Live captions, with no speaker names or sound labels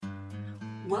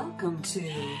Welcome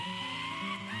to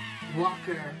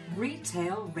Walker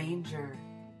Retail Ranger.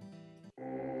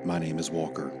 My name is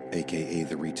Walker, aka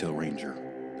the Retail Ranger.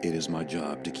 It is my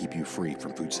job to keep you free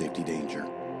from food safety danger.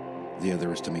 The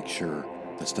other is to make sure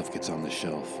that stuff gets on the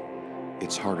shelf.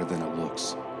 It's harder than it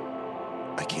looks.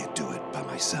 I can't do it by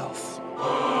myself.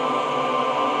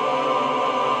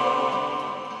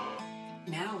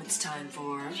 Now it's time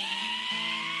for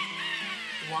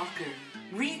Walker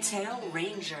Retail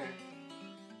Ranger.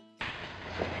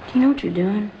 Do you know what you're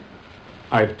doing?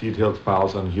 I have detailed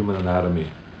files on human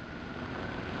anatomy.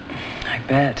 I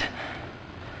bet.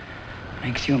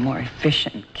 Makes you a more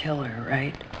efficient killer,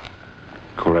 right?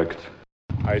 Correct.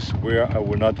 I swear I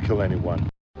will not kill anyone.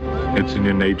 It's in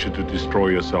your nature to destroy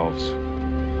yourselves.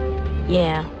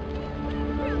 Yeah.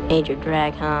 Major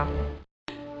drag, huh?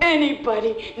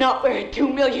 Anybody not wearing 2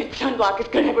 million sunblock is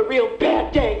gonna have a real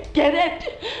bad day. Get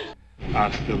it?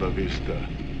 Hasta la vista,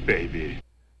 baby.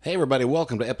 Hey everybody,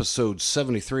 welcome to episode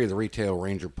 73 of the Retail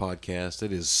Ranger podcast.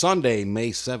 It is Sunday,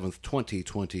 May 7th,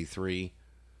 2023.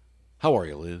 How are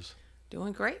you, Liz?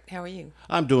 Doing great. How are you?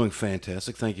 I'm doing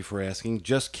fantastic. Thank you for asking.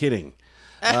 Just kidding.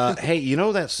 Hey, you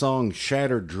know that song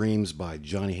Shattered Dreams by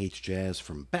Johnny Hates Jazz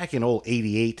from back in old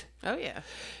 88? Oh, yeah.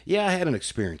 Yeah, I had an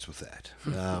experience with that.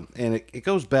 And it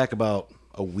goes back about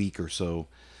a week or so.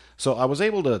 So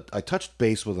I touched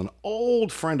base with an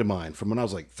old friend of mine from when I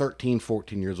was like 13,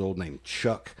 14 years old named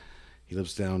Chuck. He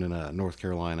lives down in North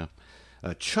Carolina.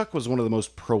 Chuck was one of the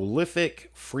most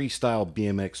prolific freestyle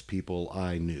BMX people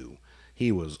I knew.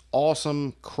 He was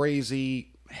awesome,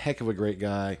 crazy, heck of a great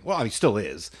guy. Well, he still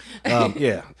is.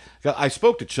 Yeah. I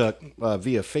spoke to Chuck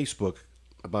via Facebook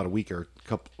about a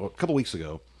couple weeks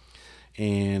ago.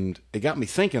 And it got me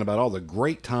thinking about all the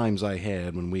great times I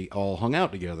had when we all hung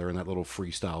out together in that little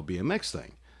freestyle BMX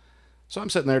thing. So I'm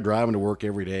sitting there driving to work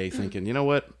every day thinking, you know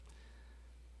what?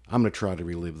 I'm going to try to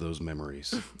relive those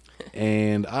memories.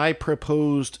 And I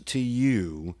proposed to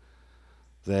you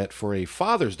that for a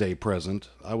Father's Day present,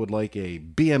 I would like a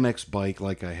BMX bike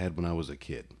like I had when I was a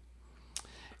kid.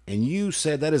 And you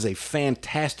said that is a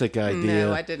fantastic idea.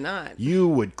 No, I did not. You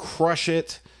would crush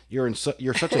it. You're such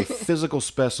a physical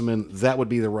specimen. That would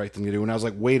be the right thing to do. And I was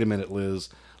like, wait a minute, Liz.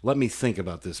 Let me think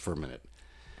about this for a minute.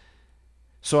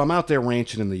 So I'm out there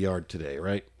ranching in the yard today,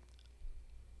 right?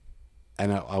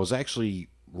 And I was actually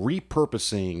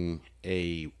repurposing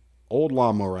a old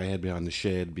lawnmower I had behind the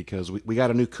shed because we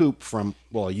got a new coupe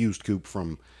a used coupe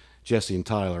from Jesse and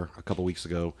Tyler a couple weeks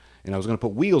ago. And I was going to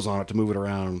put wheels on it to move it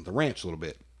around the ranch a little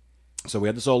bit. So we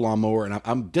had this old lawnmower, and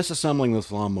I'm disassembling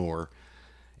this lawnmower.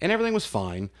 And everything was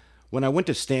fine. When I went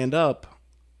to stand up,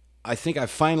 I think I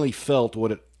finally felt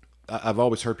I've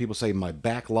always heard people say my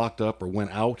back locked up or went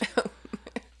out.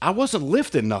 I wasn't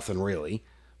lifting nothing really,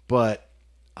 but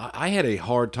I had a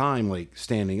hard time like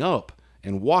standing up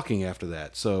and walking after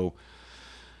that. So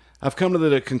I've come to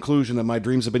the conclusion that my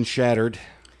dreams have been shattered.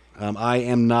 I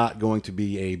am not going to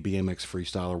be a BMX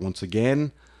freestyler once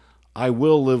again. I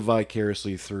will live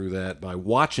vicariously through that by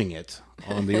watching it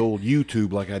on the old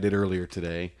YouTube like I did earlier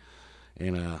today.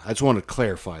 And I just wanted to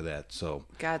clarify that. So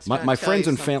my friends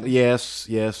and family, yes,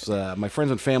 my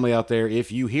friends and family out there,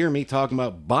 if you hear me talking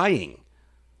about buying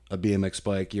a BMX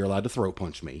bike, you're allowed to throat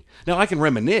punch me. Now, I can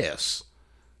reminisce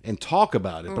and talk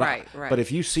about it. But right. But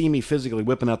if you see me physically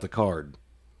whipping out the card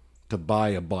to buy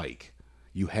a bike,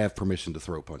 you have permission to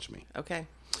throat punch me. Okay.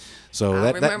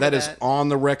 So that is on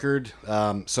the record.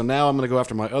 So now I'm going to go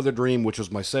after my other dream, which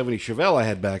was my 70 Chevelle I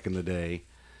had back in the day.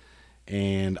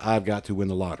 And I've got to win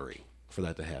the lottery for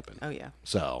that to happen. Oh, yeah.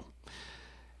 So,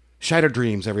 Shattered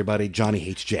Dreams, everybody. Johnny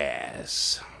hates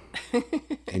jazz.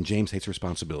 And James hates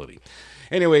responsibility.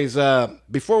 Anyways,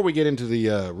 before we get into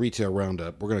the retail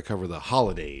roundup, we're going to cover the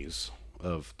holidays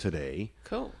of today.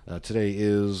 Cool. Today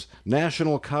is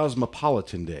National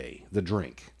Cosmopolitan Day, the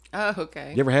drink. Oh,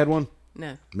 okay. You ever had one?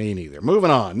 No. Me neither.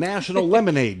 Moving on. National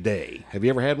Lemonade Day. Have you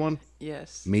ever had one?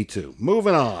 Yes. Me too.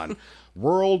 Moving on.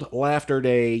 World Laughter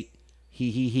Day.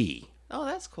 He. Oh,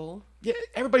 that's cool. Yeah,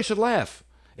 everybody should laugh.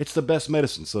 It's the best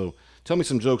medicine. So tell me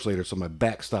some jokes later so my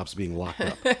back stops being locked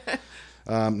up.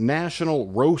 National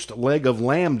Roast Leg of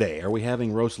Lamb Day. Are we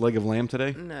having roast leg of lamb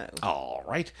today? No. All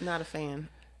right. Not a fan.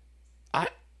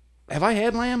 Have I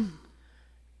had lamb?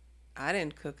 I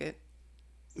didn't cook it.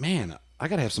 Man, I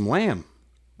got to have some lamb.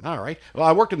 All right. Well,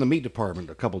 I worked in the meat department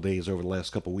a couple days over the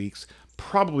last couple weeks.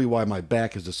 Probably why my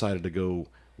back has decided to go,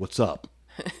 what's up?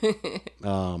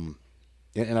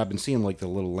 And I've been seeing like the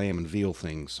little lamb and veal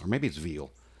things. Or maybe it's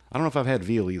veal. I don't know if I've had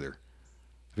veal either.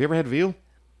 Have you ever had veal?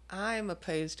 I'm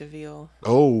opposed to veal.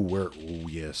 Oh,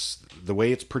 yes. The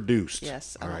way it's produced.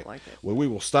 Yes, I don't like it. Well, we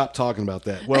will stop talking about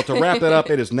that. Well, to wrap that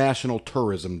up, it is National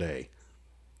Tourism Day.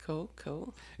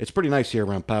 Cool. It's pretty nice here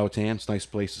around Powhatan. It's a nice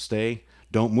place to stay.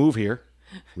 Don't move here.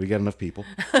 We got enough people.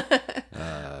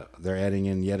 They're adding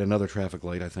in yet another traffic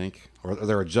light, I think. Or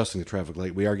they're adjusting the traffic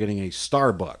light. We are getting a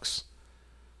Starbucks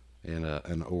and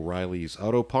an O'Reilly's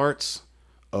Auto Parts.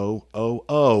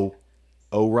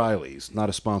 O'Reilly's. Not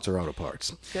a sponsor, Auto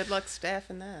Parts. Good luck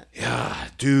staffing that. Yeah,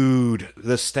 dude.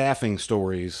 The staffing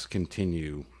stories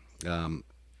continue.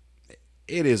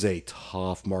 It is a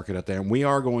tough market out there. And we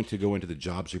are going to go into the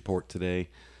jobs report today.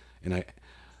 And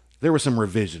there were some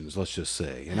revisions, let's just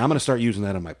say. And I'm going to start using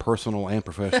that in my personal and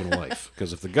professional life.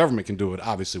 Because if the government can do it,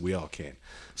 obviously we all can.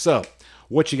 So,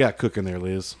 what you got cooking there,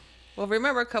 Liz? Well,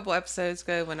 remember a couple episodes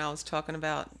ago when I was talking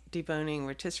about deboning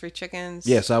rotisserie chickens?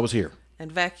 Yes, I was here.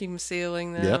 And vacuum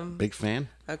sealing them? Yep, big fan.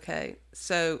 Okay,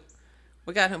 so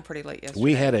we got home pretty late yesterday.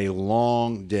 We had a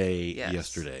long day Yes.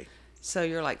 yesterday. So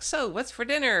you're like, so what's for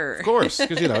dinner? Of course,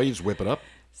 because, you just whip it up.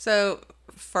 So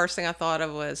first thing I thought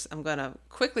of was I'm going to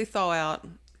quickly thaw out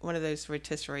one of those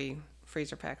rotisserie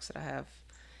freezer packs that I have.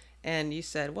 And you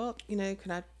said, well,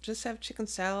 can I just have chicken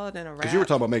salad and a wrap? Because you were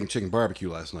talking about making chicken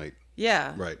barbecue last night.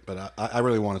 Yeah. Right, but I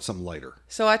really wanted something lighter.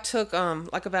 So I took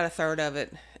like about a third of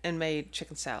it and made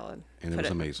chicken salad. And it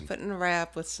was amazing. Put it in a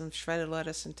wrap with some shredded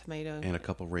lettuce and tomato. And a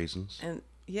couple raisins. And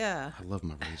yeah. I love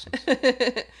my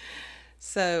raisins.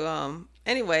 So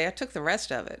anyway, I took the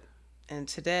rest of it. And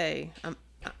today I'm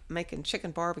making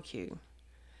chicken barbecue.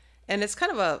 And it's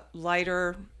kind of a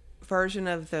lighter version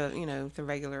of the, the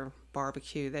regular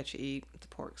barbecue that you eat, the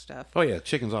pork stuff. Oh, yeah,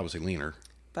 chicken's obviously leaner.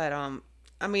 But,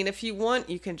 I mean, if you want,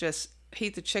 you can just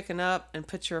heat the chicken up and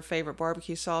put your favorite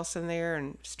barbecue sauce in there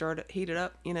and heat it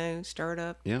up, stir it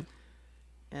up. Yeah.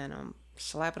 And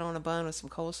slap it on a bun with some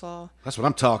coleslaw. That's what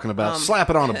I'm talking about. Slap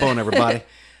it on a bone, everybody.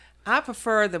 I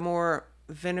prefer the more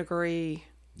vinegary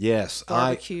Yes,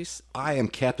 barbecue. I am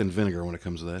Captain Vinegar when it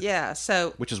comes to that. Yeah,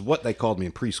 so Which is what they called me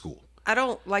in preschool. I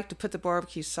don't like to put the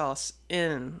barbecue sauce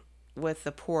in with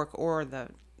the pork or the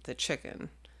chicken.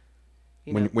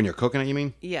 When you're cooking it, you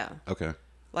mean? Yeah. Okay.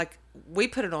 Like, we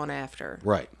put it on after.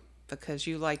 Right. Because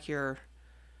you like your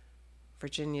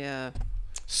Virginia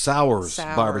Sours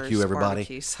barbecue, everybody.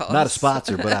 Barbecue sauce. Not a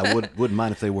sponsor, but I wouldn't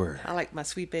mind if they were. I like my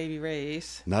Sweet Baby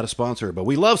Ray's. Not a sponsor, but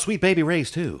we love Sweet Baby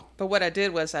Ray's too. But what I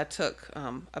did was I took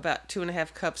about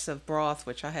 2.5 cups of broth,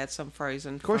 which I had some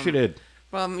frozen. Of course you did.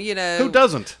 From, Who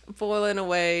doesn't? boiling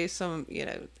away some,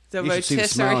 the You should see the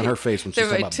smile on her face when she's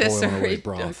talking about boiling away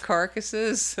broth.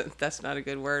 Carcasses. That's not a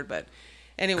good word, but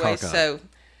anyway, Carcass.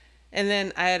 and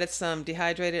then I added some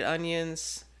dehydrated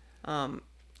onions,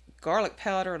 garlic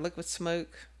powder, liquid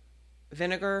smoke,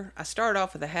 vinegar. I started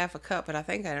off with a half a cup, but I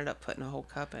think I ended up putting a whole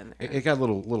cup in there. It got a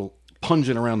little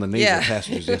pungent around the nasal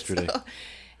passages yesterday.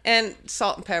 And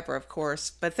salt and pepper, of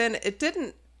course. But then it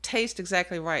didn't taste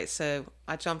exactly right, so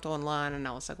I jumped online and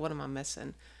I was like, what am I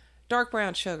missing? Dark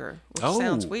brown sugar, which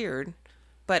sounds weird,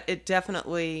 but it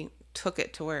definitely took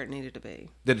it to where it needed to be.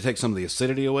 Did it take some of the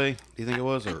acidity away? Do you think it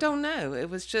was? I don't know. It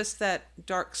was just that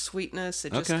dark sweetness.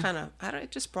 It just kind of, it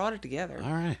just brought it together.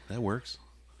 All right, that works.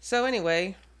 So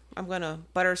anyway, I'm going to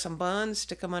butter some buns,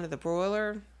 stick them under the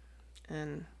broiler,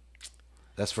 and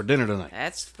that's for dinner tonight.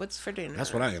 that's what's for dinner.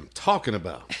 That's what I am talking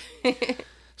about.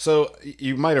 So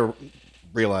you might have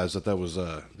realized that those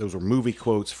were movie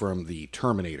quotes from the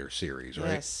Terminator series,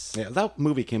 right? Yes. Yeah, that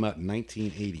movie came out in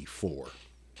 1984.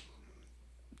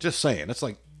 Just saying, that's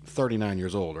like 39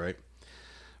 years old, right?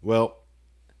 Well,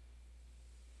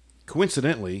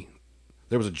 coincidentally,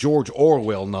 there was a George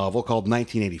Orwell novel called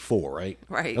 1984, right?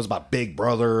 Right. It was about Big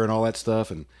Brother and all that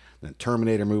stuff, and the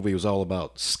Terminator movie was all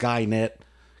about Skynet,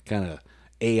 kind of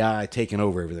AI taking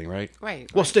over everything, right?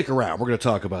 Right. Well, stick around. We're going to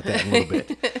talk about that in a little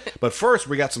bit. But first,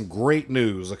 we got some great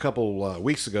news. A couple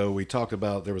weeks ago, we talked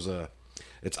about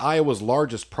it's Iowa's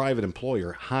largest private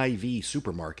employer, Hy-Vee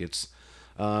Supermarkets.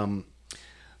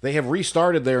 They have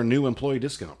restarted their new employee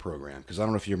discount program because I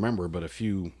don't know if you remember, but a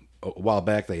while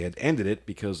back they had ended it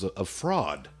because of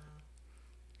fraud.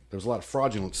 There was a lot of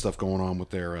fraudulent stuff going on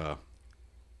with their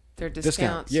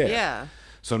discounts. Yeah.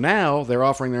 So now they're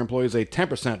offering their employees a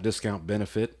 10% discount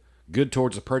benefit, good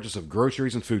towards the purchase of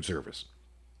groceries and food service.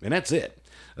 And that's it.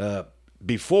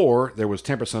 Before, there was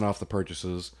 10% off the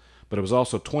purchases, but it was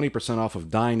also 20% off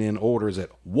of dine-in orders at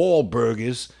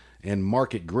Wahlburgers and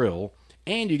Market Grill,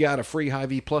 and you got a free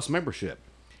Hy-Vee Plus membership.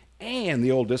 And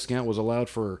the old discount was allowed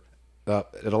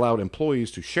it allowed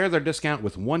employees to share their discount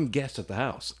with one guest at the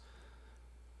house.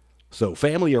 So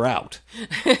family are out.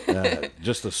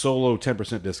 Just a solo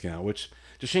 10% discount, which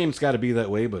it's a shame it's got to be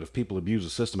that way, but if people abuse the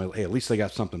system, hey, at least they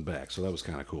got something back. So that was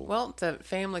kind of cool. Well, the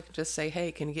family could just say,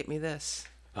 hey, can you get me this?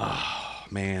 Oh,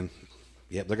 man.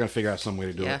 Yep, they're going to figure out some way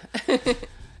to do Yeah. it.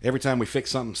 Every time we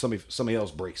fix something, somebody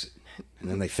else breaks it.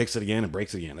 And then they fix it again and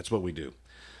breaks it again. That's what we do.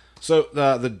 So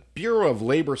the Bureau of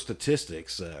Labor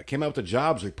Statistics came out with a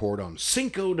jobs report on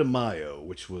Cinco de Mayo,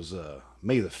 which was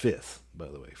May the 5th, by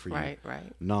the way, for you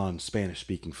non-Spanish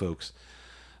speaking folks.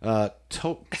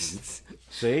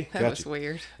 See? That was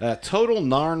weird. Total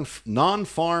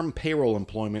non-farm payroll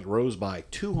employment rose by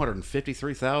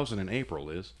 253,000 in April,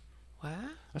 Liz. Wow.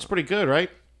 That's pretty good,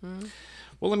 right? Mm-hmm.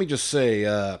 Well, let me just say,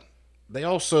 they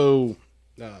also...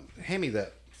 hand me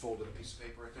that folded up piece of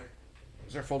paper right there.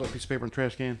 Is there a folded up piece of paper in the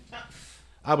trash can?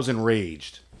 I was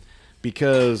enraged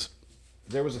because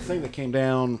there was a thing that came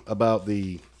down about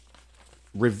the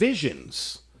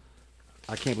revisions.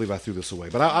 I can't believe I threw this away,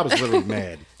 but I was literally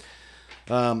mad.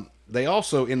 They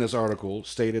also, in this article,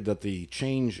 stated that the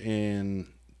change in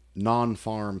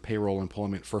non-farm payroll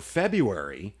employment for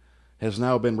February has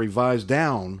now been revised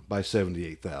down by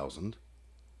 78,000.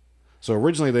 So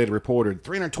originally they had reported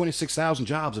 326,000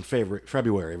 jobs in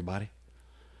February, everybody.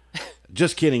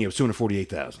 Just kidding, it was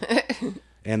 248,000.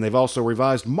 And they've also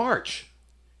revised March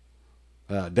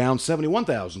down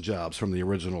 71,000 jobs from the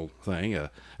original thing.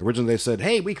 Originally they said,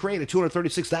 hey, we created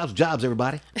 236,000 jobs,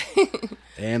 everybody.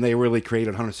 And they really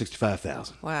created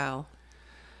 165,000. Wow.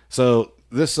 So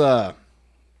this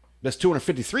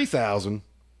 253,000, I'm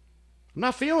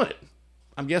not feeling it.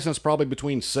 I'm guessing it's probably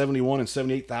between 71 and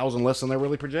 78,000 less than they're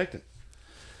really projecting.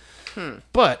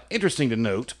 But interesting to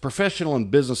note, professional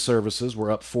and business services were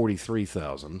up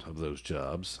 43,000 of those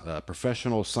jobs.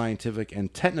 Professional, scientific,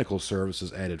 and technical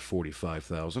services added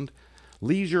 45,000.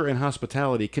 Leisure and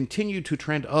hospitality continued to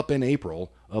trend up in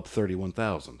April, up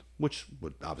 31,000, which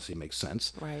would obviously make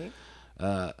sense. Right.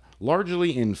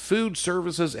 Largely in food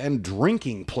services and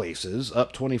drinking places,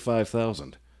 up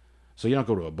 25,000. So you don't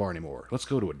go to a bar anymore. Let's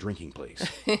go to a drinking place.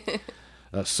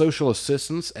 Social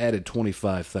assistance added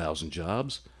 25,000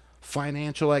 jobs.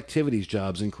 Financial activities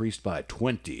jobs increased by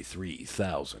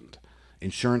 23,000.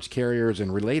 Insurance carriers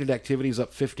and related activities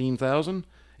up 15,000.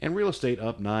 And real estate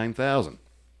up 9,000.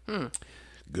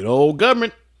 Good old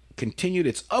government continued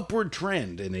its upward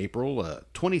trend in April,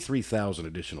 23,000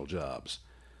 additional jobs.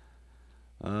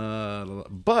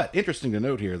 But interesting to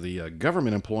note here, the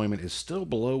government employment is still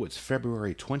below its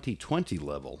February 2020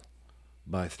 level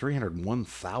by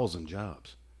 301,000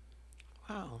 jobs.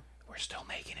 Wow. We're still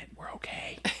making it. We're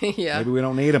okay. Yeah. Maybe we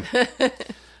don't need them.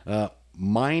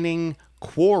 Mining,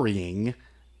 quarrying,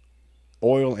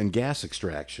 oil and gas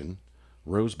extraction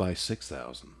rose by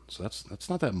 6,000. So that's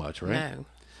not that much, right?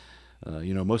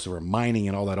 No. Most of our mining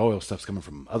and all that oil stuff's coming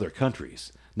from other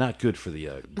countries. Not good for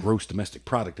the gross domestic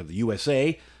product of the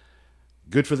USA.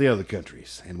 Good for the other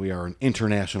countries. And we are an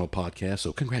international podcast,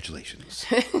 so congratulations.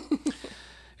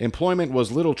 Employment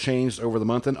was little changed over the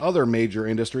month in other major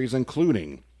industries,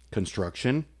 including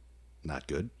construction, not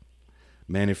good.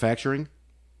 Manufacturing,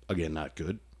 again, not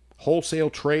good. Wholesale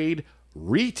trade,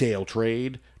 retail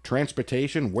trade,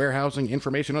 transportation, warehousing,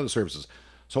 information, other services.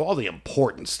 So all the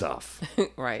important stuff.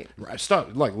 Right. Stuff,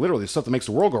 like literally stuff that makes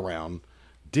the world go round,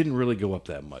 didn't really go up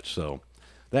that much. So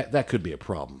that could be a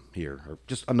problem here. Or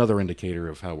just another indicator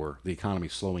of how the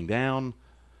economy's slowing down.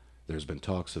 There's been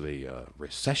talks of a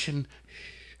recession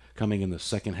coming in the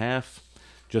second half.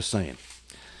 Just saying.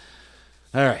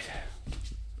 All right.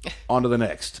 On to the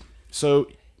next. So,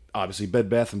 obviously, Bed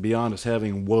Bath & Beyond is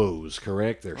having woes,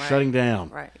 correct? They're shutting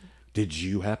down. Right. Did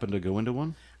you happen to go into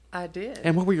one? I did.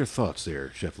 And what were your thoughts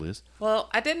there, Chef Liz? Well,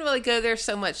 I didn't really go there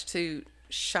so much to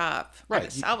shop.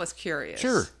 Right. I was curious.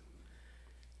 Sure.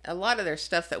 A lot of their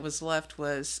stuff that was left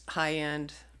was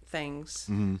high-end things.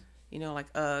 Mm-hmm. Like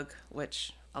UGG,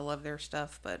 which I love their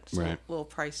stuff, but it's a little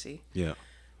pricey. Yeah.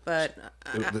 But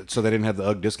so they didn't have the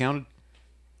UGG discounted?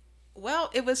 Well,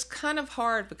 it was kind of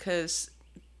hard because,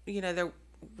 there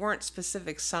weren't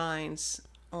specific signs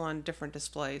on different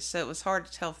displays. So it was hard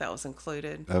to tell if that was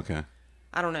included. Okay.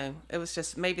 I don't know. It was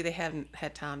just maybe they hadn't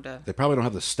had time to. They probably don't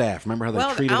have the staff. Remember how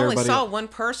they treated everybody? I only saw one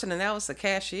person, and that was the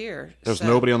cashier. There's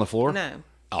nobody on the floor? No.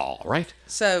 All right.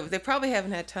 So they probably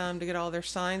haven't had time to get all their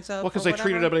signs up. Well, because they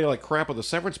treated everybody like crap with the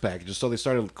severance packages, so they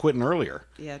started quitting earlier.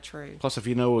 Yeah, true. Plus, if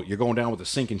you're going down with a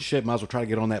sinking ship, might as well try to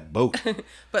get on that boat.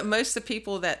 But most of the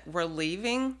people that were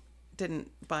leaving didn't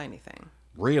buy anything.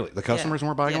 Really? The customers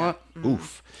weren't buying a lot? Mm-hmm.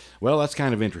 Oof. Well, that's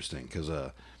kind of interesting because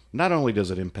not only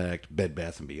does it impact Bed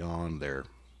Bath & Beyond, their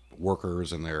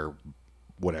workers and their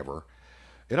whatever,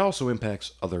 it also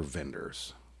impacts other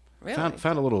vendors. Really?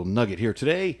 Found a little nugget here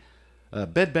today.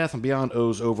 Bed Bath & Beyond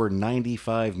owes over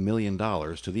 $95 million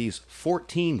to these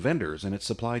 14 vendors in its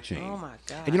supply chain. Oh, my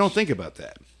gosh. And you don't think about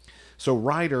that. So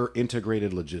Ryder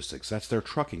Integrated Logistics, that's their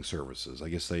trucking services. I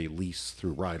guess they lease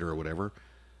through Ryder or whatever.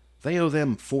 They owe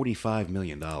them $45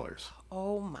 million.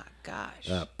 Oh my gosh.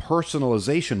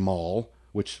 Personalization Mall,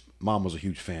 which Mom was a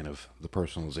huge fan of the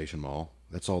Personalization Mall.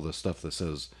 That's all the stuff that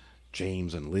says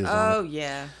James and Liz on it. Oh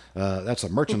yeah. That's a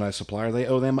merchandise supplier. They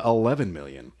owe them $11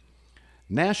 million.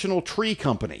 National Tree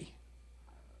Company,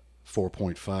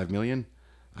 $4.5 million.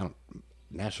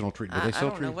 National Tree. Do they sell I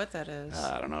don't tree? know what that is.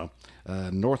 I don't know.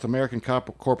 North American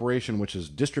Corporation, which is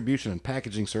distribution and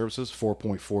packaging services,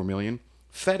 $4.4 million.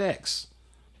 FedEx,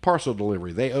 parcel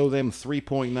delivery. They owe them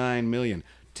 $3.9 million.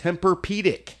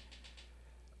 Tempur-Pedic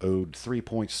owed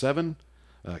 $3.7.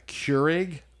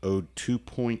 Keurig owed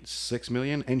 $2.6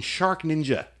 million. And Shark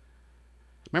Ninja.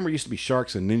 Remember, it used to be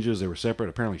Sharks and Ninjas. They were separate.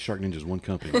 Apparently, Shark Ninja is one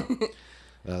company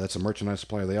now. That's a merchandise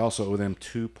supplier. They also owe them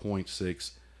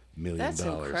 $2.6 million. That's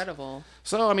incredible.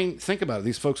 So, I mean, think about it.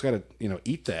 These folks got to,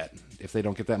 eat that if they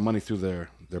don't get that money through their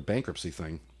bankruptcy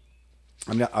thing.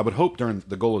 I mean, I would hope during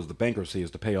the goal of the bankruptcy is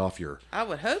to pay off your I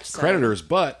would hope so. creditors,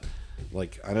 but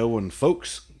like I know when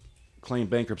folks claim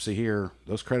bankruptcy here,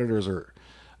 those creditors are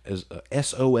as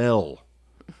SOL,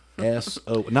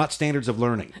 not standards of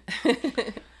learning.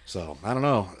 So I don't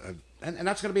know, and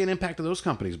that's going to be an impact of those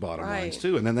companies' bottom lines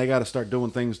too, and then they got to start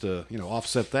doing things to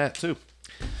offset that too.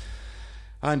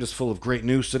 I'm just full of great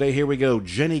news today. Here we go.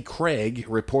 Jenny Craig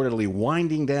reportedly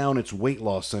winding down its weight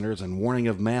loss centers and warning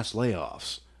of mass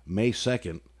layoffs. May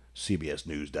 2nd,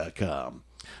 CBSNews.com.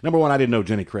 Number one, I didn't know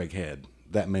Jenny Craig had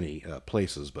that many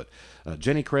places, but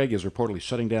Jenny Craig is reportedly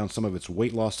shutting down some of its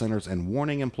weight loss centers and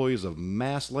warning employees of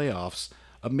mass layoffs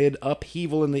amid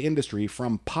upheaval in the industry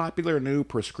from popular new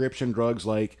prescription drugs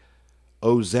like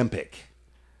Ozempic.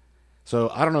 So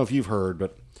I don't know if you've heard,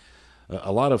 but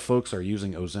a lot of folks are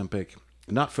using Ozempic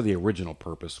not for the original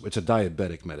purpose. It's a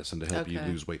diabetic medicine to help you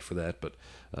lose weight for that, but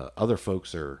other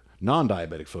folks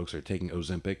non-diabetic folks are taking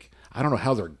Ozempic. I don't know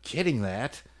how they're getting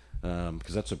that,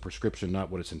 because that's a prescription,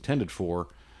 not what it's intended for,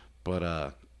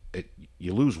 but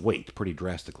you lose weight pretty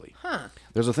drastically. Huh.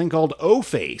 There's a thing called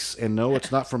O-Face, and no,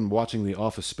 it's not from watching the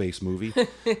Office Space movie.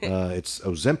 It's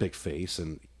Ozempic face,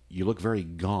 and you look very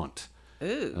gaunt.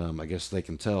 Ooh. I guess they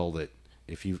can tell that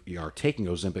if you are taking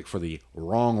Ozempic for the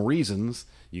wrong reasons,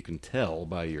 you can tell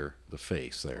by the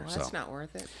face there. Well, that's not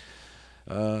worth it.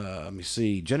 Let me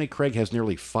see. Jenny Craig has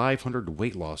nearly 500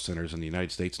 weight loss centers in the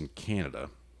United States and Canada,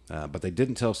 but they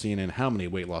didn't tell CNN how many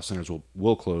weight loss centers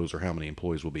will close or how many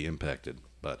employees will be impacted.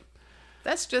 But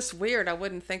that's just weird. I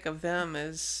wouldn't think of them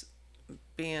as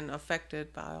being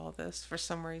affected by all this for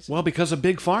some reason. Well, because of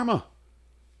Big Pharma.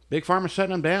 Big Pharma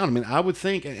shutting them down. I mean, I would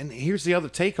think, and here's the other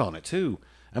take on it, too.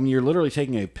 I mean, you're literally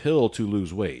taking a pill to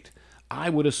lose weight. I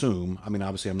would assume, I mean,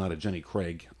 obviously I'm not a Jenny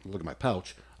Craig, look at my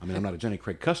pouch. I mean, I'm not a Jenny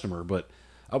Craig customer, but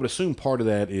I would assume part of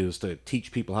that is to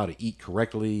teach people how to eat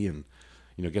correctly and,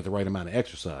 get the right amount of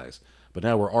exercise. But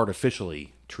now we're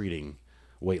artificially treating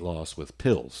weight loss with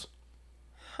pills.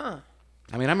 Huh.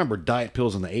 I mean, I remember diet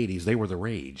pills in the 80s. They were the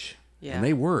rage. Yeah. And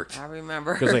they worked. I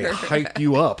remember. Because they hyped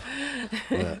you up.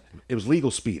 It was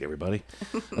legal speed, everybody.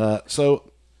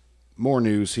 So, more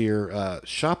news here.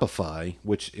 Shopify,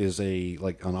 which is an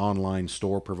online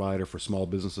store provider for small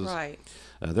businesses. Right.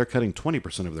 They're cutting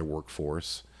 20% of their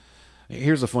workforce.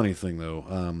 Here's the funny thing,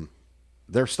 though.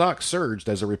 Their stock surged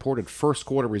as it reported first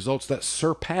quarter results that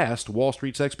surpassed Wall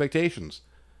Street's expectations.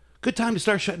 Good time to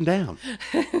start shutting down.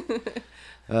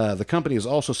 The company is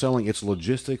also selling its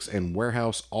logistics and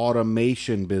warehouse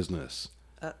automation business.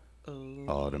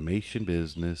 Automation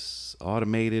business.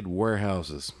 Automated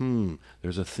warehouses.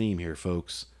 There's a theme here,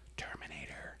 folks.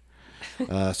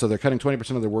 Terminator. So they're cutting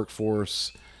 20% of their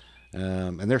workforce.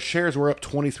 And their shares were up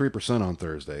 23% on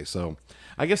Thursday. So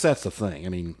I guess that's the thing. I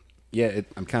mean, yeah,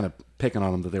 I'm kind of picking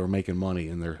on them that they were making money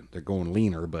and they're going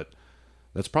leaner, but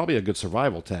that's probably a good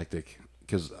survival tactic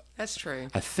because that's true.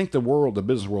 I think the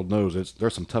business world knows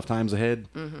there's some tough times ahead.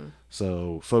 Mm-hmm.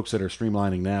 So folks that are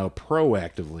streamlining now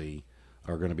proactively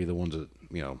are going to be the ones that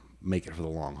make it for the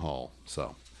long haul.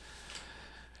 So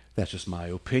that's just my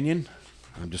opinion.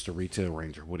 I'm just a retail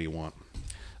ranger. What do you want?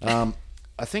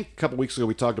 I think a couple weeks ago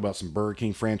we talked about some Burger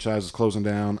King franchises closing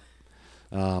down.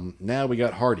 Now we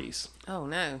got Hardee's. Oh,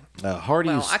 no.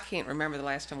 Hardee's. Well, I can't remember the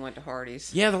last time I went to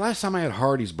Hardee's. Yeah, the last time I had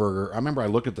Hardee's burger, I remember I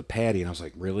looked at the patty and I was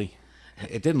like, really?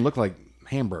 It didn't look like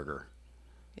hamburger.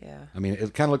 Yeah. I mean,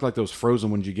 it kind of looked like those frozen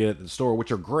ones you get at the store,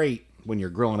 which are great when you're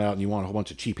grilling out and you want a whole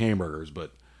bunch of cheap hamburgers,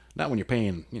 but not when you're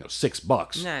paying,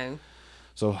 $6. No.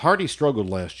 So Hardee's struggled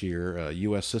last year.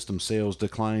 U.S. system sales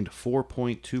declined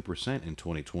 4.2% in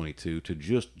 2022 to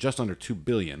just under $2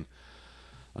 billion.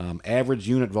 Average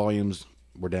unit volumes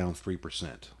were down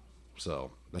 3%.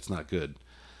 So that's not good.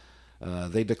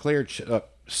 They declared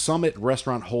Summit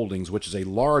Restaurant Holdings, which is a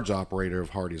large operator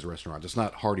of Hardee's restaurants. It's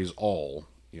not Hardee's all,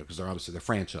 because they're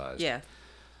franchised. Yeah.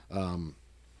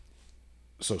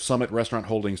 So Summit Restaurant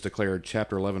Holdings declared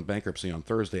Chapter 11 bankruptcy on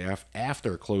Thursday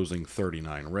after closing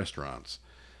 39 restaurants.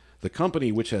 The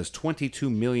company, which has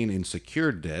 $22 million in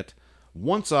secured debt,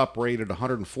 once operated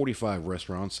 145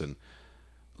 restaurants in,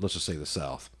 let's just say, the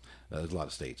South. There's a lot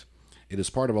of states. It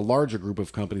is part of a larger group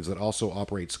of companies that also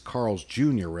operates Carl's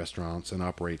Jr. restaurants and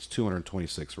operates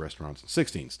 226 restaurants in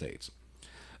 16 states.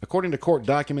 According to court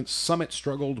documents, Summit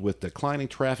struggled with declining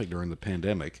traffic during the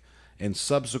pandemic and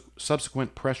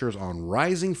subsequent pressures on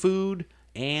rising food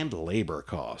and labor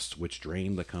costs, which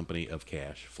drained the company of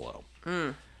cash flow.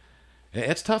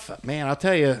 It's tough, man. I'll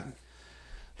tell you,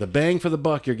 the bang for the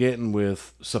buck you're getting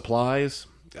with supplies.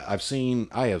 I have seen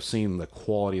the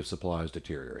quality of supplies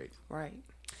deteriorate. Right.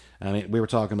 I mean, we were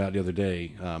talking about the other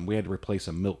day. We had to replace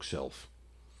a milk shelf,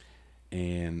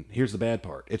 and here's the bad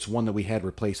part: it's one that we had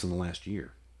replaced in the last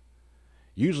year.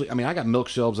 Usually, I mean, I got milk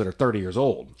shelves that are 30 years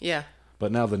old. Yeah.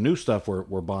 But now the new stuff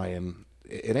we're buying,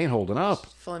 it ain't holding up.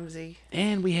 Flimsy.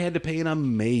 And we had to pay an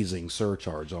amazing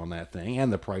surcharge on that thing,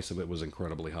 and the price of it was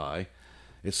incredibly high.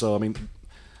 So, I mean,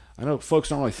 I know folks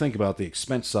don't really think about the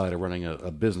expense side of running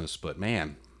a business, but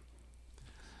man,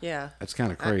 yeah, that's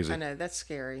kind of crazy. I know, that's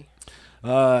scary.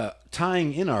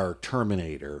 Tying in our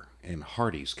Terminator and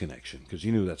Hardee's connection, because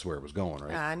you knew that's where it was going,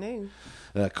 right? I knew.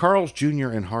 Carl's Jr.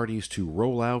 and Hardee's to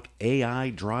roll out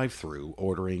AI drive-through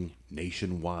ordering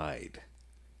nationwide.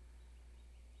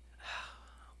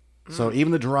 So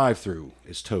even the drive-through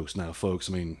is toast now, folks.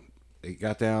 I mean, it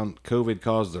got down. COVID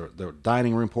caused the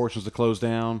dining room portions to close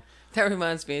down. That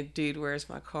reminds me of Dude, Where's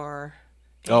My Car?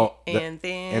 The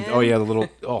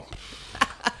little.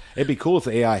 It'd be cool if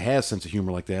the AI has sense of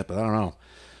humor like that, but I don't know.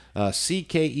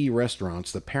 CKE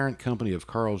Restaurants, the parent company of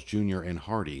Carl's Jr. and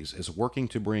Hardee's, is working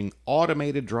to bring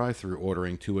automated drive-through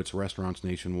ordering to its restaurants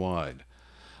nationwide.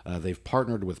 They've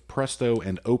partnered with Presto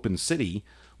and Open City,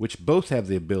 which both have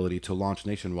the ability to launch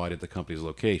nationwide at the company's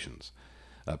locations.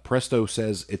 Presto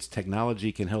says its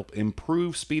technology can help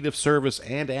improve speed of service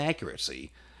and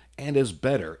accuracy, and is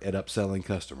better at upselling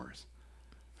customers.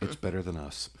 It's better than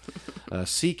us.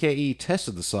 CKE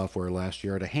tested the software last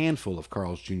year at a handful of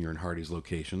Carl's Jr. and Hardee's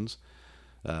locations.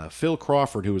 Phil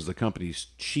Crawford, who is the company's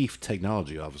chief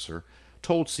technology officer,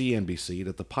 told CNBC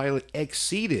that the pilot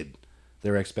exceeded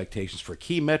their expectations for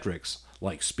key metrics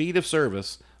like speed of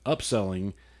service,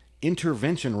 upselling,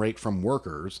 intervention rate from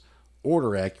workers,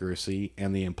 order accuracy,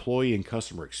 and the employee and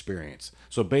customer experience.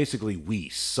 So basically, we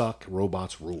suck,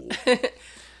 robots rule.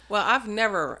 Well, I've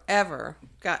never, ever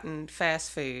gotten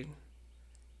fast food.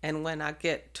 And when I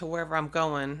get to wherever I'm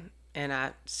going and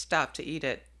I stop to eat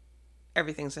it,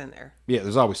 everything's in there. Yeah,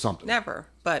 there's always something. Never.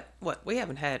 But we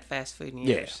haven't had fast food in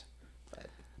years. Yeah.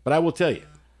 But I will tell you,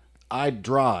 I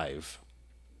drive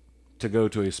to go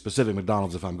to a specific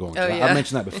McDonald's if I'm going to. Yeah. I've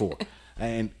mentioned that before.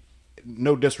 And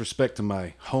no disrespect to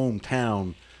my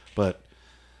hometown, but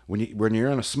when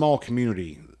you're in a small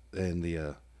community and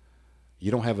you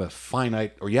don't have a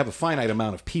finite, or you have a finite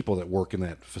amount of people that work in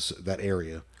that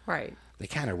area. Right. They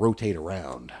kind of rotate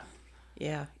around.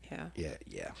 Yeah.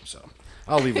 Yeah. So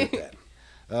I'll leave it at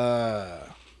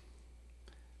that.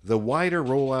 The wider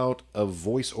rollout of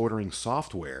voice ordering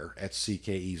software at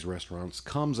CKE's restaurants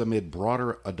comes amid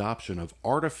broader adoption of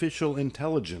artificial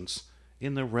intelligence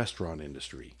in the restaurant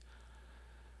industry.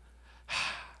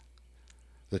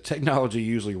 The technology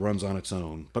usually runs on its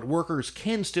own, but workers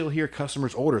can still hear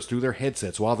customers' orders through their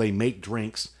headsets while they make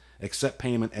drinks, accept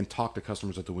payment, and talk to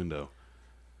customers at the window.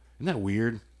 Isn't that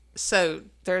weird? So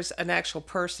there's an actual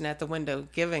person at the window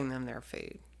giving them their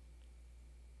food.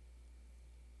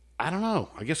 I don't know.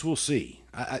 I guess we'll see.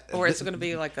 Or it's going to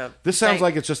be like a... This sounds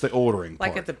like it's just the ordering part.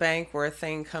 Like at the bank where a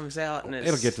thing comes out and it's...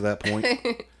 It'll get to that point.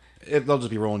 They'll just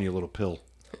be rolling you a little pill.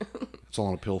 It's all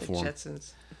in a pill form.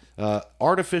 Jetsons.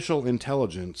 Artificial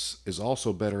intelligence is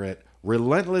also better at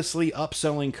relentlessly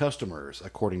upselling customers,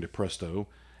 according to Presto.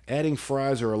 Adding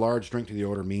fries or a large drink to the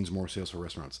order means more sales for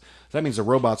restaurants. So that means the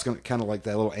robot's going to kind of like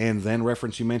that little and then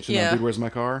reference you mentioned on Dude, Where's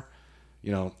My Car?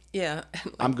 You know, yeah.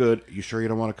 I'm good. You sure you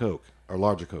don't want a Coke? Or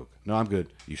larger Coke? No, I'm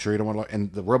good. You sure you don't want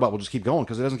and the robot will just keep going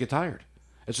because it doesn't get tired.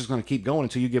 It's just going to keep going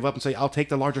until you give up and say, I'll take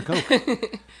the larger Coke.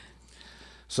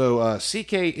 So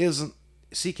CKE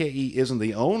isn't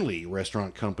the only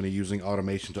restaurant company using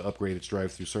automation to upgrade its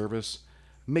drive-thru service.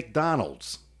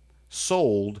 McDonald's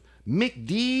sold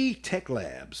McD Tech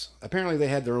Labs. Apparently they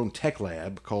had their own tech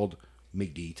lab called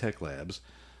McD Tech Labs,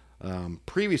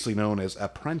 previously known as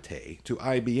Apprente, to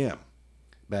IBM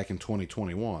back in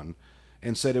 2021,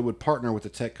 and said it would partner with the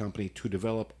tech company to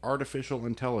develop artificial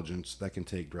intelligence that can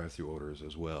take drive-thru orders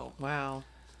as well. Wow.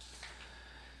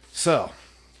 So,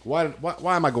 why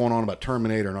am I going on about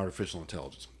Terminator and artificial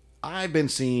intelligence? I've been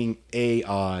seeing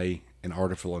AI and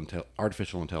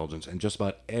artificial intelligence and just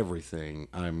about everything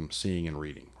I'm seeing and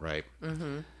reading, right?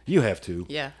 Mm-hmm. You have too.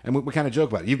 Yeah. And we kind of joke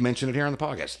about it. You've mentioned it here on the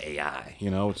podcast, AI,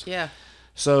 Yeah.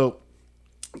 So,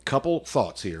 a couple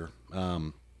thoughts here.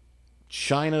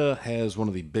 China has one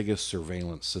of the biggest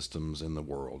surveillance systems in the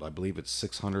world. I believe it's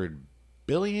 600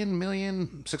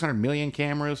 million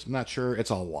cameras. I'm not sure. It's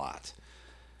a lot.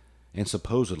 And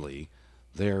supposedly,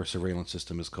 their surveillance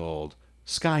system is called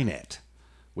Skynet,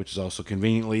 which is also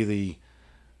conveniently the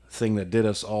thing that did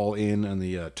us all in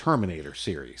the Terminator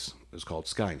series. It's called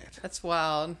Skynet. That's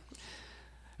wild.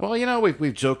 Well,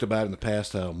 we've joked about in the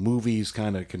past how movies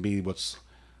kind of can be what's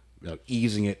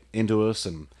easing it into us,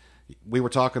 and we were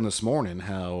talking this morning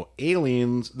how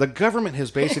the government has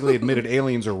basically admitted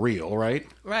aliens are real, right?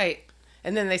 Right.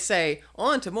 And then they say,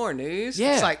 on to more news.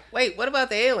 Yeah. It's like, wait, what about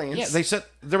the aliens? Yeah, they said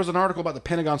there was an article about the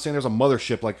Pentagon saying there's a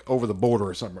mothership like over the border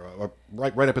or somewhere, or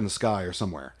right up in the sky or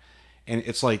somewhere. And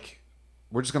it's like,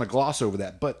 we're just going to gloss over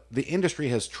that. But the industry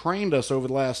has trained us over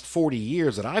the last 40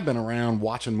 years that I've been around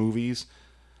watching movies.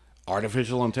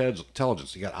 Artificial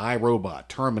intelligence. You got iRobot,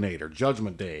 Terminator,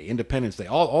 Judgment Day, Independence Day,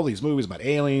 all these movies about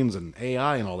aliens and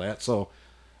AI and all that. So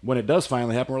when it does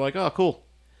finally happen, we're like, oh, cool.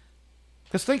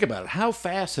 Because think about it. How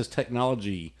fast has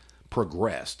technology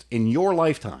progressed in your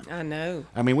lifetime? I know.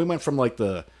 I mean, we went from like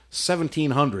the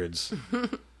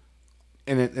 1700s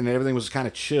and everything was kind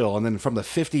of chill. And then from the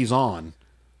 50s on,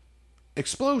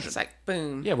 explosion. It's like,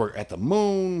 boom. Yeah, we're at the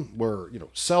moon. We're,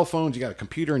 cell phones. You got a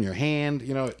computer in your hand.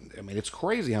 It's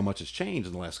crazy how much has changed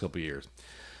in the last couple of years.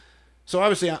 So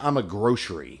obviously, I'm a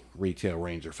grocery retail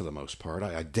ranger for the most part.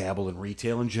 I dabble in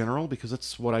retail in general because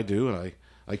that's what I do, and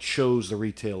I chose the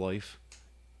retail life.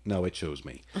 No, it chose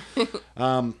me.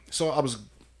 So I was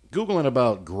Googling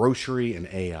about grocery and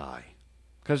AI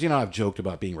because, I've joked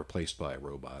about being replaced by a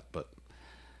robot, but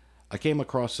I came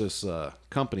across this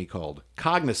company called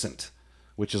Cognizant,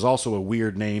 which is also a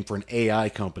weird name for an AI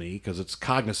company because it's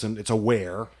cognizant, it's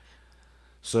aware.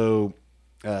 So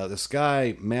this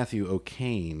guy, Matthew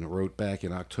O'Kane, wrote back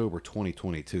in October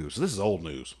 2022. So this is old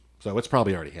news. So it's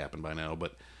probably already happened by now.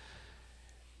 But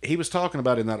he was talking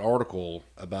about in that article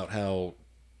about how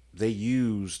they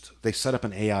set up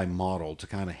an AI model to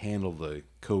kind of handle the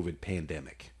COVID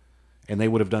pandemic. And they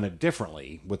would have done it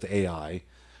differently with the AI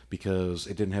because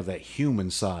it didn't have that human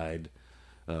side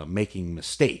making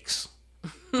mistakes,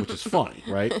 which is funny,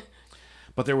 right?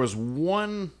 But there was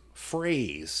one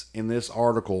phrase in this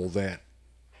article that,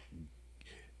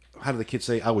 how do the kids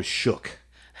say? I was shook.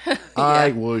 Yeah.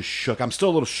 I was shook. I'm still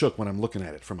a little shook when I'm looking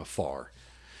at it from afar.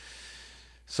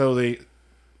 So it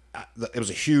was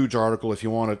a huge article. If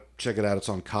you want to check it out, it's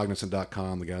on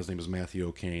cognizant.com. The guy's name is Matthew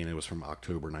O'Kane. It was from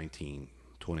October 19,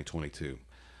 2022.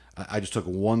 I just took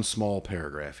one small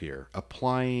paragraph here.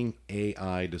 Applying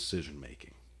AI decision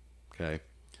making. Okay?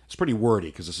 It's pretty wordy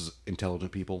because this is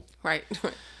intelligent people. Right.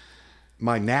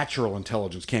 My natural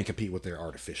intelligence can't compete with their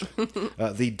artificial.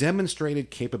 The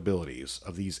demonstrated capabilities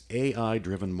of these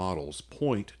AI-driven models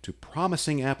point to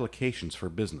promising applications for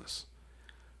business.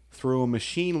 Through a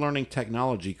machine learning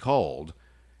technology called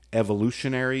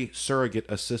Evolutionary Surrogate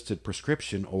Assisted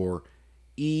Prescription, or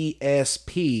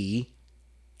ESP,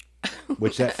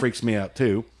 which that freaks me out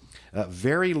too,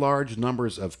 very large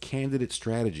numbers of candidate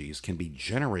strategies can be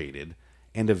generated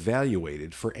and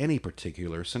evaluated for any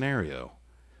particular scenario.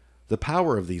 The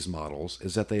power of these models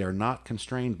is that they are not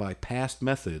constrained by past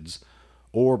methods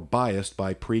or biased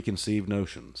by preconceived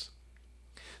notions.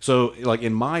 So, like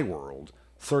in my world,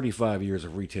 35 years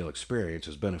of retail experience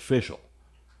is beneficial.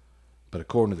 But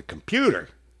according to the computer,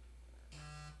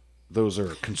 those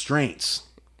are constraints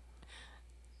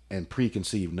and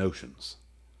preconceived notions.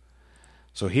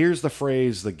 So here's the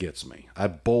phrase that gets me. I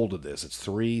bolded this. It's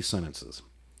 3 sentences.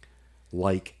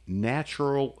 Like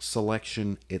natural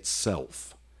selection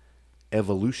itself,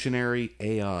 evolutionary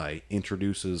AI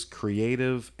introduces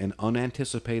creative and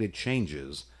unanticipated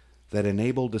changes that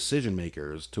enable decision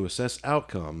makers to assess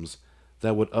outcomes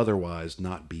that would otherwise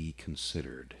not be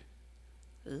considered.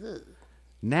 Ugh.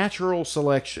 Natural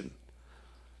selection.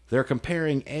 They're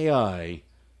comparing AI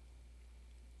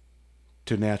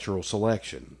to natural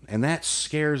selection. And that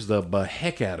scares the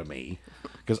heck out of me.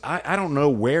 Because I don't know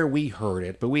where we heard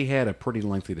it, but we had a pretty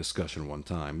lengthy discussion one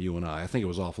time, you and I think it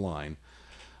was offline,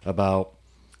 about,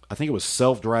 I think it was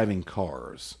self-driving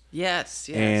cars. Yes.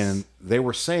 And they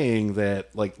were saying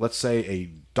that, like, let's say a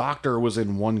doctor was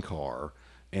in one car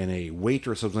and a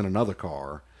waitress was in another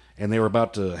car, and they were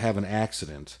about to have an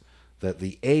accident, that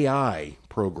the AI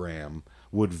program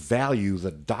would value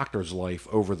the doctor's life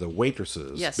over the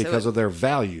waitress's because of their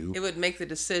value. It would make the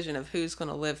decision of who's going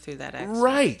to live through that accident.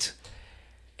 Right.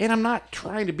 And I'm not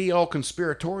trying to be all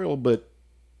conspiratorial, but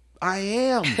I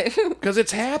am, because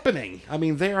it's happening. I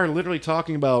mean, they are literally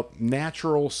talking about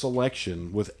natural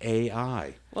selection with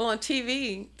AI. Well, on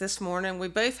TV this morning, we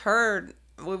both heard,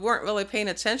 we weren't really paying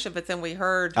attention, but then we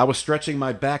heard... I was stretching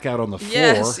my back out on the floor,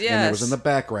 yes. and it was in the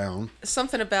background.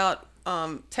 Something about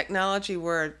technology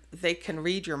where they can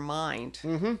read your mind.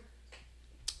 Mm-hmm.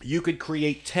 You could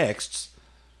create texts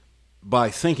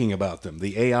by thinking about them.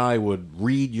 The AI would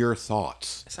read your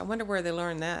thoughts. So I wonder where they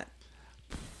learned that.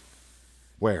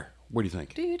 Where? Where do you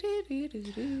think?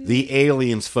 The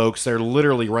aliens, folks. They're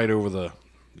literally right over the...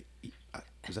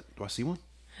 Is that? Do I see one?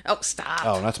 Oh, stop.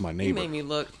 Oh, that's my neighbor. You made me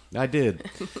look. I did.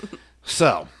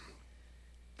 So,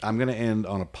 I'm going to end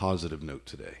on a positive note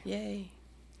today. Yay.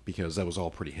 Because that was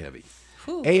all pretty heavy.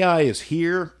 Whew. AI is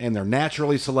here, and they're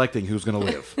naturally selecting who's going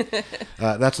to live.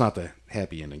 That's not the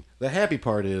happy ending. The happy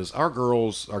part is our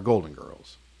girls, our golden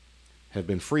girls, have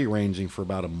been free-ranging for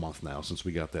about a month now since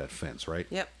we got that fence, right?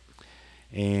 Yep.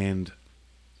 And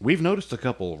we've noticed a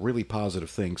couple really positive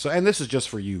things. So, and this is just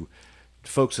for you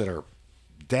folks that are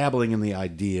dabbling in the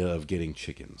idea of getting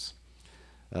chickens.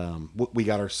 We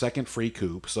got our second free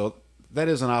coop, so that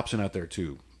is an option out there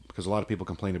too, because a lot of people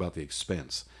complain about the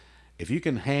expense. If you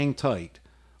can hang tight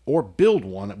or build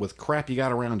one with crap you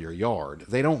got around your yard,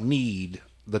 they don't need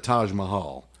the Taj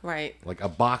Mahal. Right. Like a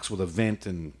box with a vent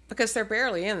and... Because they're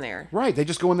barely in there. Right, they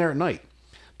just go in there at night.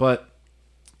 But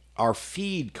our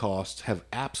feed costs have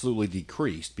absolutely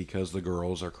decreased because the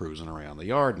girls are cruising around the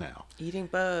yard now. Eating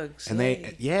bugs. And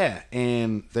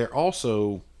and they're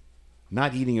also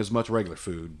not eating as much regular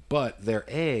food, but their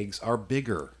eggs are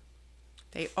bigger.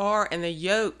 They are, and the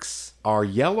yolks are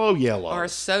yellow. Are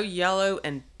so yellow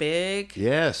and big.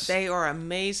 Yes. They are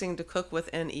amazing to cook with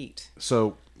and eat.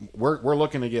 So we're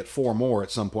looking to get 4 more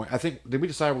at some point. I think, did we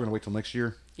decide we're going to wait till next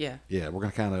year? Yeah. Yeah, we're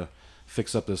going to kind of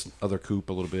fix up this other coop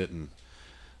a little bit and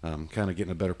kind of get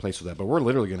in a better place with that. But we're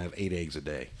literally going to have 8 eggs a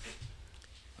day.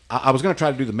 I was going to try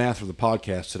to do the math for the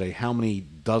podcast today, how many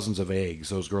dozens of eggs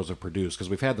those girls have produced, because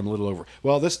we've had them a little over...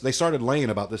 Well, they started laying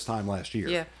about this time last year.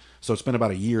 Yeah. So it's been about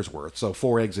a year's worth. So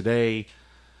 4 eggs a day,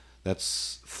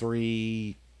 that's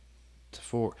 3 to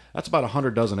 4. That's about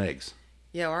 100 dozen eggs.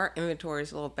 Yeah, our inventory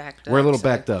is a little backed up. We're a little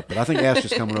backed up, but I think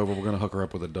Ashley's coming over. We're going to hook her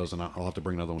up with a dozen. I'll have to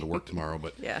bring another one to work tomorrow.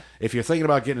 But yeah. If you're thinking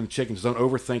about getting chickens, don't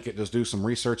overthink it. Just do some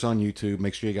research on YouTube.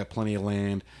 Make sure you got plenty of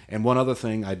land. And one other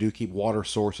thing, I do keep water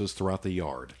sources throughout the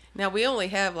yard. Now, we only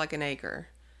have like an acre.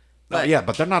 But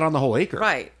they're not on the whole acre.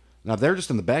 Right. Now, they're just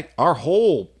in the back. Our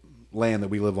whole land that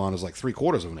we live on is like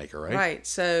 3/4 of an acre, right? Right.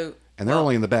 So. And they're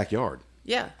only in the backyard.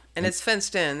 Yeah. And it's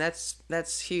fenced in.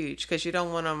 That's huge because you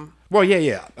don't want them. Well,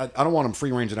 yeah. I don't want them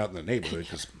free ranging out in the neighborhood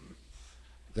because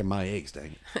they're my eggs,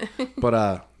 dang it.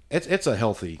 But it's a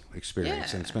healthy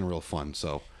experience and it's been real fun.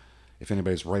 So if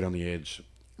anybody's right on the edge,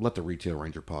 let the Retail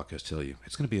Ranger podcast tell you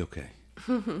it's going to be okay.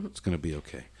 It's going to be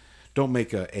okay. Don't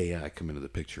make a AI come into the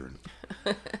picture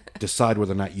and decide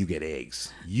whether or not you get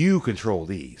eggs. You control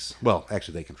these. Well,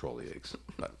 actually, they control the eggs.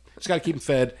 But just got to keep them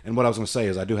fed. And what I was going to say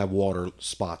is I do have water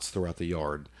spots throughout the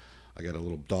yard. I got a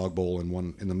little dog bowl and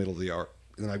one in the middle of the yard.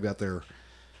 And then I've got their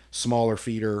smaller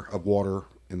feeder of water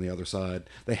in the other side.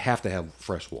 They have to have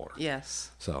fresh water.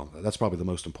 Yes. So that's probably the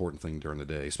most important thing during the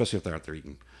day, especially if they're out there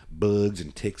eating bugs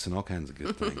and ticks and all kinds of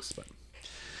good things. But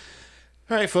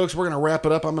all right, folks, we're going to wrap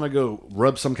it up. I'm going to go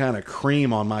rub some kind of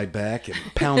cream on my back and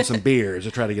pound some beers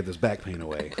to try to get this back pain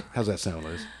away. How's that sound,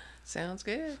 Liz? Sounds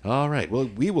good. All right. Well,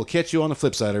 we will catch you on the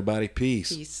flip side, everybody.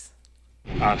 Peace. Peace.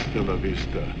 Hasta la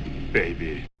vista,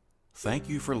 baby. Thank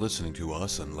you for listening to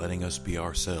us and letting us be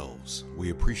ourselves. We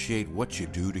appreciate what you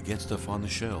do to get stuff on the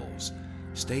shelves.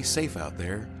 Stay safe out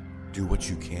there. Do what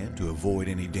you can to avoid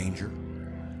any danger.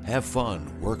 Have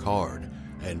fun, work hard,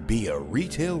 and be a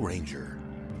Retail Ranger.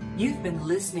 You've been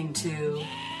listening to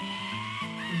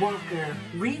Walker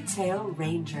Retail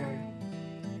Ranger.